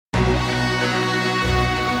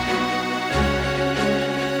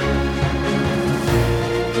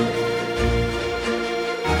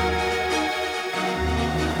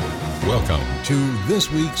to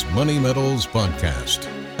this week's Money Metals podcast,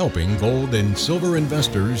 helping gold and silver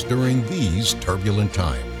investors during these turbulent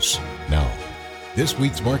times. Now, this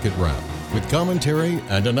week's market wrap with commentary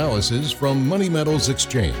and analysis from Money Metals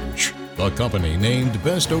Exchange, the company named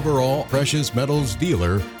Best Overall Precious Metals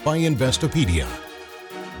Dealer by Investopedia.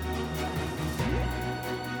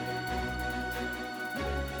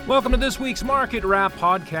 Welcome to this week's Market Wrap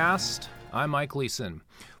podcast. I'm Mike Leeson.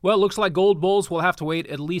 Well, it looks like gold bulls will have to wait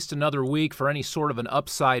at least another week for any sort of an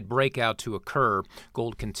upside breakout to occur.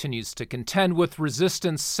 Gold continues to contend with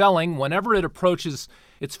resistance selling whenever it approaches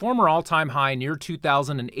its former all-time high near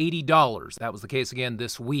 $2,080. That was the case again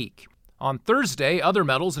this week. On Thursday, other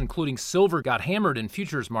metals, including silver, got hammered in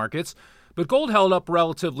futures markets, but gold held up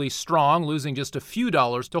relatively strong, losing just a few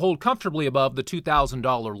dollars to hold comfortably above the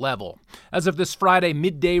 $2,000 level. As of this Friday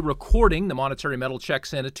midday recording, the monetary metal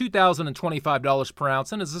checks in at $2,025 per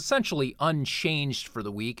ounce and is essentially unchanged for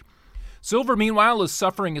the week. Silver, meanwhile, is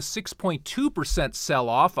suffering a 6.2%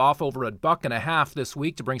 sell-off, off over $1.50 this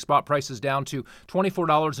week to bring spot prices down to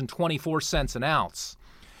 $24.24 an ounce.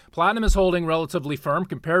 Platinum is holding relatively firm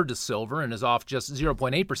compared to silver and is off just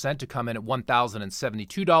 0.8% to come in at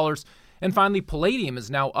 $1,072. And finally, palladium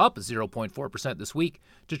is now up 0.4% this week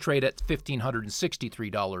to trade at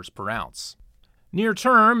 $1,563 per ounce. Near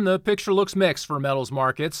term, the picture looks mixed for metals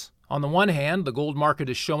markets. On the one hand, the gold market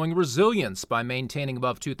is showing resilience by maintaining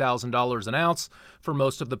above $2,000 an ounce for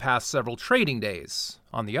most of the past several trading days.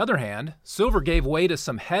 On the other hand, silver gave way to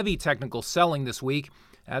some heavy technical selling this week,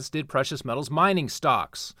 as did precious metals mining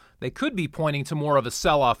stocks. They could be pointing to more of a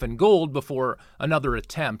sell-off in gold before another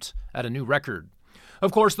attempt at a new record.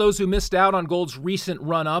 Of course, those who missed out on gold's recent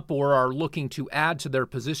run-up or are looking to add to their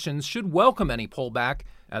positions should welcome any pullback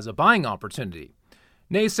as a buying opportunity.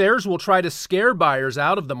 Naysayers will try to scare buyers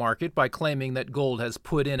out of the market by claiming that gold has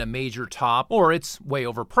put in a major top or it's way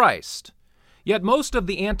overpriced. Yet most of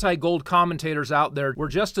the anti-gold commentators out there were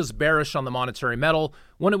just as bearish on the monetary metal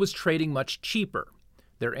when it was trading much cheaper.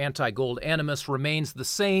 Their anti-gold animus remains the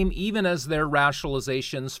same even as their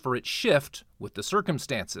rationalizations for its shift with the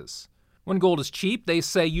circumstances. When gold is cheap, they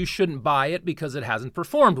say you shouldn't buy it because it hasn't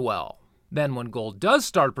performed well. Then when gold does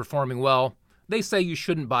start performing well, they say you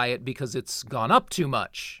shouldn't buy it because it's gone up too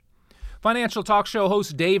much. Financial talk show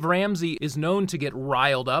host Dave Ramsey is known to get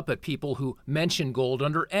riled up at people who mention gold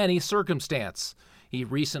under any circumstance. He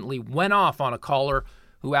recently went off on a caller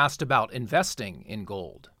who asked about investing in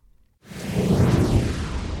gold.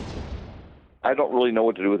 I don't really know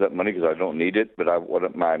what to do with that money because I don't need it, but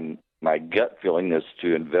my gut feeling is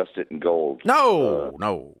to invest it in gold. No.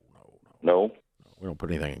 No? We don't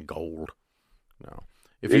put anything in gold. No.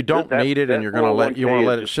 If you don't need it and you want to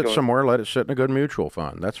let it sit somewhere, let it sit in a good mutual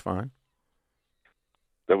fund. That's fine.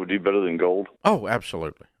 That would do better than gold? Oh,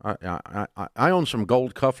 absolutely. I own some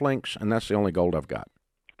gold cufflinks, and that's the only gold I've got.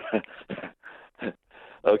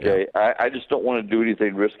 Okay, yeah. I just don't want to do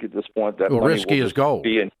anything risky at this point. That risky is gold.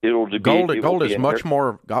 Gold is much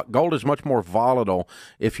more volatile.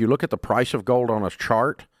 If you look at the price of gold on a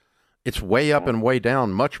chart, it's way up and way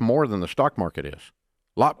down, much more than the stock market is.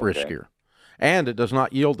 A lot riskier, and it does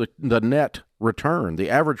not yield the net return.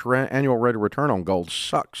 The average annual rate of return on gold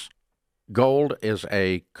sucks. Gold is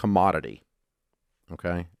a commodity.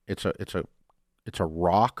 Okay, it's a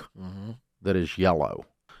rock that is yellow.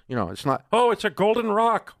 You know, it's not, it's a golden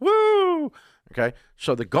rock. Woo! Okay,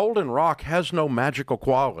 so the golden rock has no magical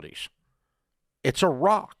qualities. It's a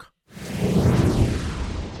rock.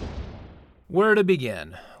 Where to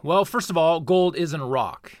begin? Well, first of all, gold isn't a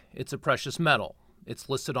rock. It's a precious metal. It's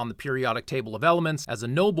listed on the periodic table of elements as a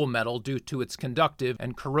noble metal due to its conductive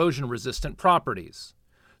and corrosion-resistant properties.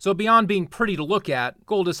 So beyond being pretty to look at,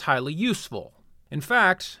 gold is highly useful. In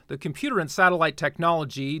fact, the computer and satellite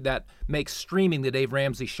technology that makes streaming the Dave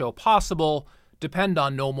Ramsey Show possible depend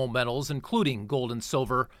on noble metals, including gold and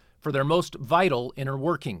silver, for their most vital inner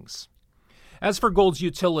workings. As for gold's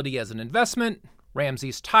utility as an investment,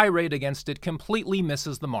 Ramsey's tirade against it completely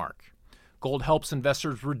misses the mark. Gold helps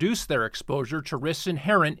investors reduce their exposure to risks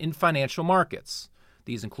inherent in financial markets.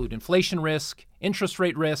 These include inflation risk, interest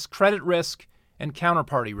rate risk, credit risk, and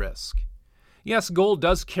counterparty risk. Yes, gold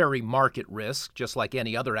does carry market risk. Just like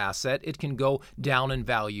any other asset, it can go down in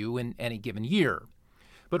value in any given year.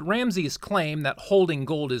 But Ramsey's claim that holding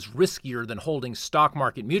gold is riskier than holding stock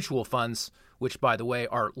market mutual funds, which, by the way,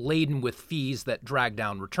 are laden with fees that drag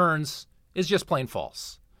down returns, is just plain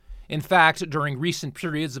false. In fact, during recent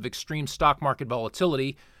periods of extreme stock market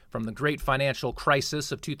volatility, from the great financial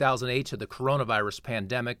crisis of 2008 to the coronavirus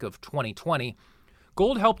pandemic of 2020,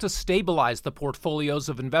 gold helped to stabilize the portfolios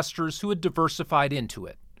of investors who had diversified into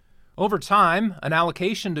it. Over time, an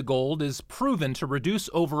allocation to gold is proven to reduce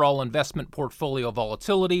overall investment portfolio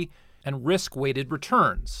volatility and risk-weighted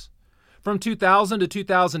returns. From 2000 to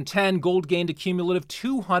 2010, gold gained a cumulative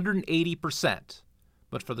 280%.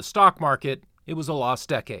 But for the stock market, it was a lost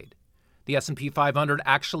decade. The S&P 500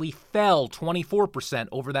 actually fell 24%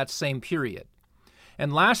 over that same period.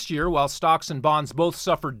 And last year, while stocks and bonds both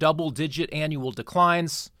suffered double-digit annual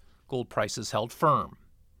declines, gold prices held firm.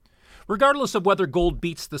 Regardless of whether gold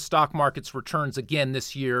beats the stock market's returns again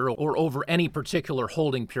this year or over any particular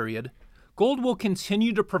holding period, gold will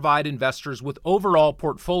continue to provide investors with overall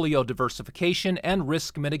portfolio diversification and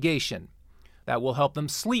risk mitigation. That will help them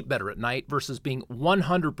sleep better at night versus being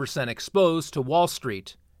 100% exposed to Wall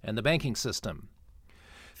Street and the banking system.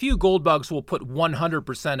 Few gold bugs will put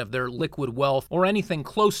 100% of their liquid wealth or anything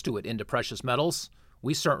close to it into precious metals.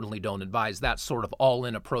 We certainly don't advise that sort of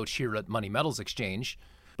all-in approach here at Money Metals Exchange.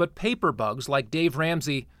 But paper bugs like Dave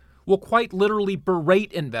Ramsey will quite literally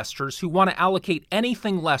berate investors who want to allocate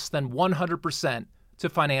anything less than 100% to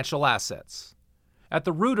financial assets. At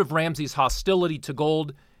the root of Ramsey's hostility to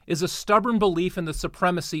gold is a stubborn belief in the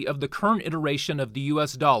supremacy of the current iteration of the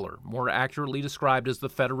U.S. dollar, more accurately described as the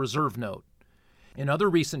Federal Reserve note. In other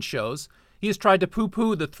recent shows, he has tried to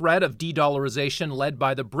poo-poo the threat of de-dollarization led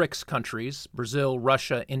by the BRICS countries, Brazil,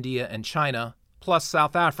 Russia, India, and China, plus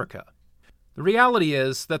South Africa. The reality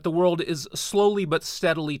is that the world is slowly but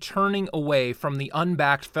steadily turning away from the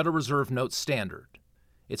unbacked Federal Reserve note standard.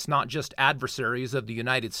 It's not just adversaries of the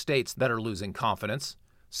United States that are losing confidence.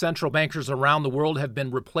 Central bankers around the world have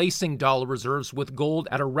been replacing dollar reserves with gold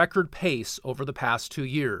at a record pace over the past 2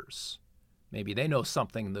 years. Maybe they know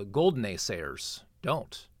something the gold naysayers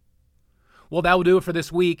don't. Well, that will do it for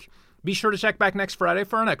this week. Be sure to check back next Friday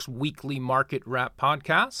for our next weekly Market Wrap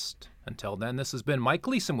podcast. Until then, this has been Mike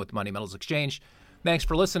Gleason with Money Metals Exchange. Thanks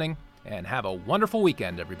for listening, and have a wonderful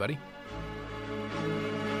weekend, everybody.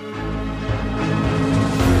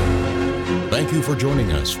 Thank you for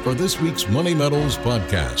joining us for this week's Money Metals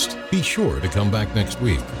podcast. Be sure to come back next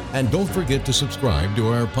week. And don't forget to subscribe to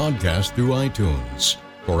our podcast through iTunes.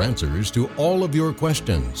 For answers to all of your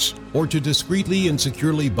questions, or to discreetly and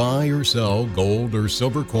securely buy or sell gold or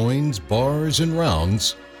silver coins, bars, and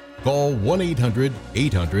rounds, call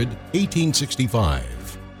 1-800-800-1865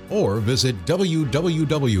 or visit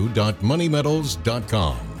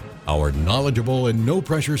www.moneymetals.com. Our knowledgeable and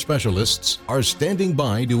no-pressure specialists are standing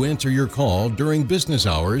by to answer your call during business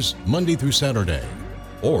hours, Monday through Saturday.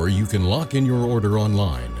 Or you can lock in your order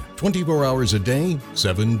online, 24 hours a day,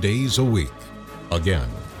 7 days a week. Again,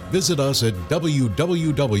 visit us at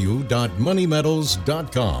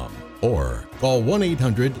www.moneymetals.com or call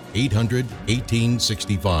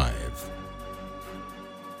 1-800-800-1865.